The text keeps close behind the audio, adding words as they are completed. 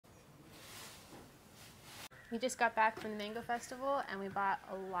We just got back from the mango festival and we bought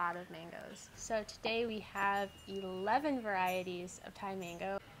a lot of mangoes. So today we have 11 varieties of Thai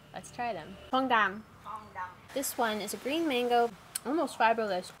mango. Let's try them. Thong Dam. This one is a green mango, almost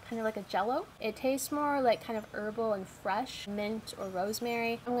fiberless, kind of like a jello. It tastes more like kind of herbal and fresh, mint or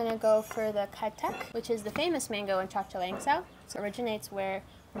rosemary. I'm gonna go for the Khai Tuek, which is the famous mango in Chachoengsao. So it originates where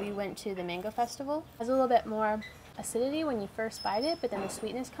we went to the mango festival. It has a little bit more acidity when you first bite it, but then the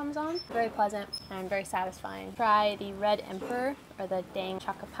sweetness comes on. Very pleasant and very satisfying. Try the Red Emperor or the Dang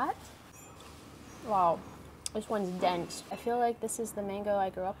Chocolate. Wow, this one's dense. I feel like this is the mango I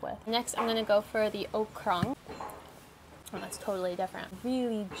grew up with. Next, I'm gonna go for the Okrong. Oh, that's totally different.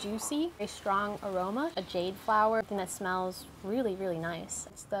 Really juicy, very strong aroma, a jade flower, and that smells really, really nice.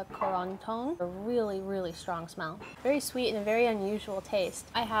 It's the Karonthong, a really, really strong smell. Very sweet and a very unusual taste.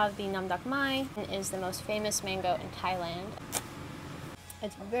 I have the Dok Mai, and is the most famous mango in Thailand.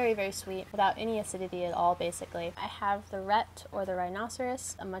 It's very, very sweet, without any acidity at all, basically. I have the Ret, or the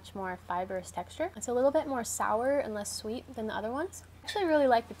Rhinoceros, a much more fibrous texture. It's a little bit more sour and less sweet than the other ones. I actually really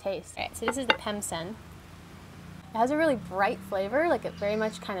like the taste. Alright, so this is the Pimsen. It has a really bright flavor, like it very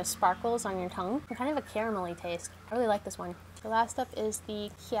much kind of sparkles on your tongue. And kind of a caramelly taste. I really like this one. The last up is the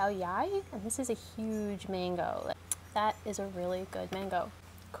Khiao Yai, and this is a huge mango. That is a really good mango.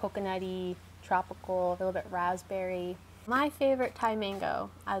 Coconutty, tropical, a little bit raspberry. My favorite Thai mango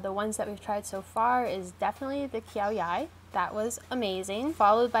out of the ones that we've tried so far is definitely the Khiao Yai. That was amazing.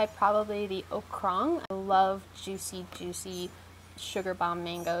 Followed by probably the Okrong. I love juicy, juicy sugar bomb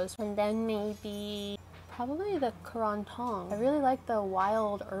mangoes. And then maybe probably the Karonthong. I really like the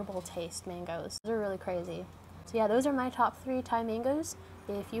wild herbal taste mangoes. Those are really crazy. So yeah, those are my top 3 Thai mangoes.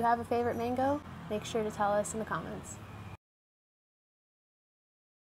 If you have a favorite mango, make sure to tell us in the comments.